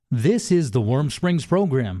This is the Warm Springs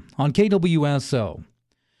program on KWSO.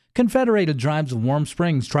 Confederated Tribes of Warm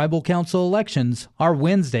Springs Tribal Council elections are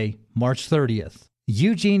Wednesday, March 30th.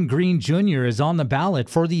 Eugene Greene Jr. is on the ballot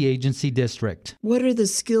for the agency district. What are the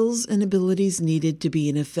skills and abilities needed to be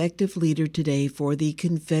an effective leader today for the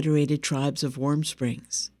Confederated Tribes of Warm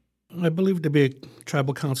Springs? I believe to be a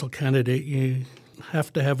tribal council candidate, you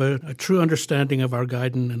have to have a true understanding of our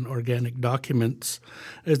guidance and organic documents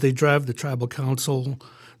as they drive the tribal council,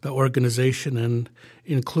 the organization, and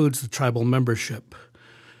includes the tribal membership.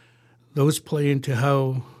 Those play into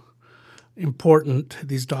how important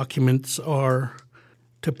these documents are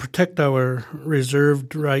to protect our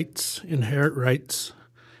reserved rights, inherent rights,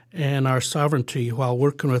 and our sovereignty while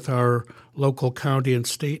working with our local, county, and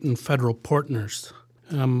state and federal partners.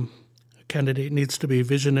 A candidate needs to be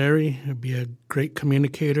visionary, be a great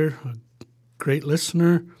communicator, a great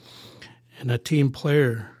listener, and a team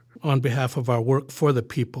player on behalf of our work for the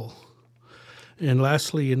people. And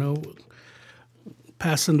lastly,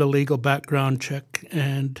 passing the legal background check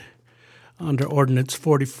and under Ordinance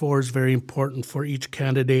 44 is very important for each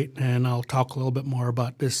candidate, and I'll talk a little bit more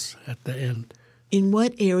about this at the end. In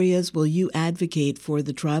what areas will you advocate for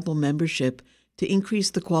the tribal membership to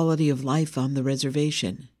increase the quality of life on the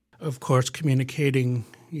reservation? Of course, communicating,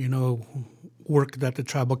 work that the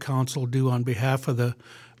tribal council do on behalf of the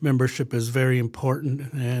membership is very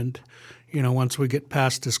important. And, once we get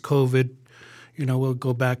past this COVID, we'll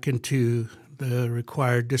go back into the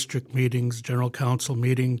required district meetings, general council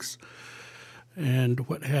meetings, and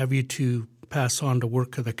what have you to pass on the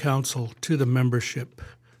work of the council to the membership,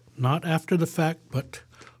 not after the fact, but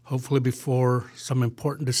hopefully before some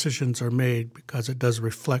important decisions are made, because it does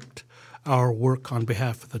reflect our work on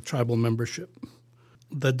behalf of the tribal membership.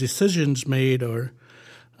 The decisions made are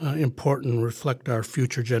important, reflect our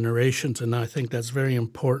future generations, and I think that's very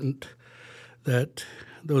important that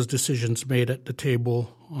those decisions made at the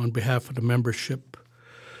table on behalf of the membership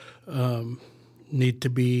need to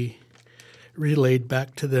be relayed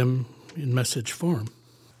back to them in message form.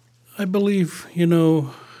 I believe,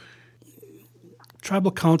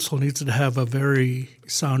 tribal council needs to have a very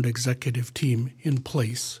sound executive team in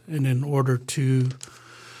place, and in order to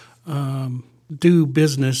do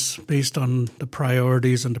business based on the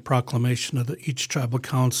priorities and the proclamation of each tribal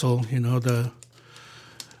council,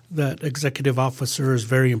 that executive officer is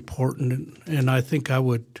very important, and I think I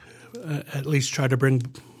would at least try to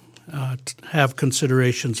have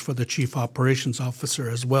considerations for the chief operations officer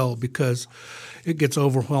as well, because it gets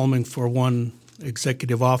overwhelming for one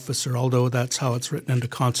executive officer, although that's how it's written in the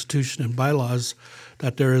Constitution and bylaws,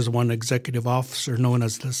 that there is one executive officer known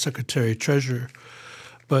as the Secretary-Treasurer.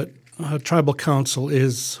 But tribal council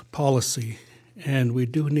is policy, and we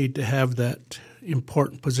do need to have that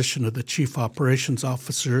important position of the chief operations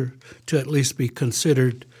officer to at least be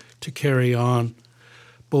considered to carry on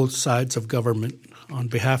both sides of government on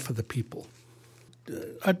behalf of the people.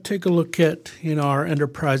 I'd take a look at, our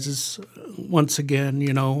enterprises. Once again,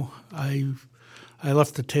 I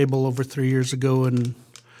left the table over 3 years ago, and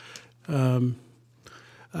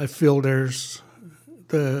I feel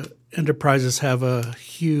the enterprises have a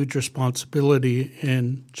huge responsibility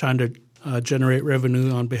in trying to generate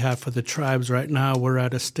revenue on behalf of the tribes. Right now, we're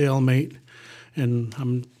at a stalemate,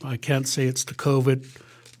 and I can't say it's the COVID,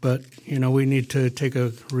 but we need to take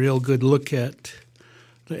a real good look at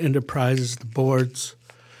the enterprises, the boards,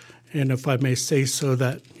 and if I may say so,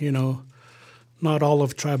 that not all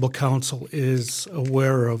of tribal council is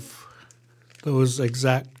aware of those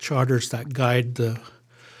exact charters that guide the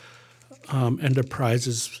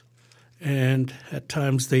enterprises, and at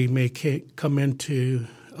times they may come in to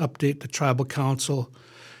update the tribal council,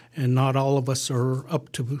 and not all of us are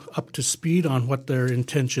up to speed on what their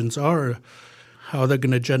intentions are, how they're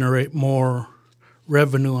going to generate more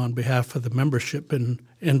revenue on behalf of the membership and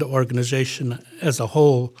the organization as a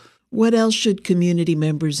whole. What else should community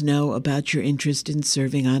members know about your interest in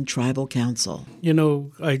serving on tribal council?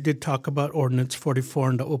 I did talk about Ordinance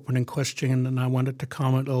 44 in the opening question, and I wanted to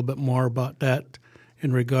comment a little bit more about that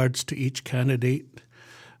in regards to each candidate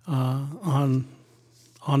on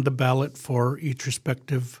the ballot for each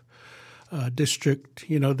respective district.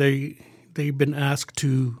 They've been asked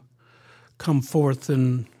to come forth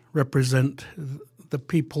and represent the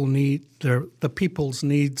people's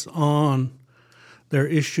needs on their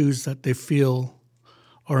issues that they feel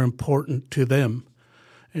are important to them.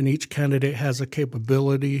 And each candidate has a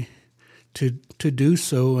capability to do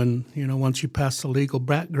so. And, once you pass the legal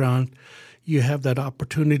background, you have that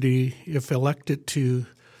opportunity, if elected, to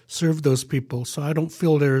serve those people. So I don't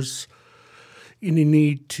feel there's any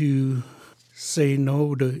need to say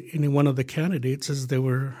no to any one of the candidates as they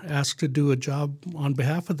were asked to do a job on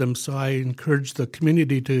behalf of them. So I encourage the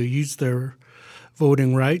community to use their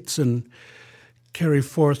voting rights and carry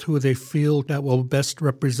forth who they feel that will best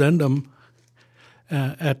represent them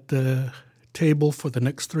at the table for the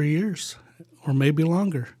next 3 years or maybe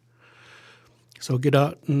longer. So get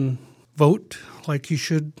out and vote like you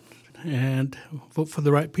should and vote for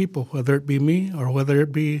the right people, whether it be me or whether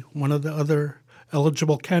it be one of the other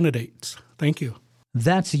eligible candidates. Thank you.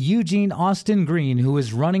 That's Eugene Austin Greene, who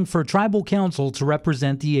is running for Tribal Council to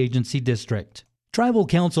represent the agency district. Tribal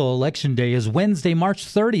Council Election Day is Wednesday, March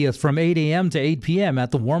 30th from 8 a.m. to 8 p.m. at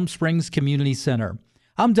the Warm Springs Community Center.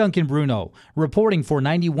 I'm Duncan Bruno, reporting for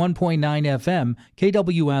 91.9 FM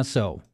KWSO.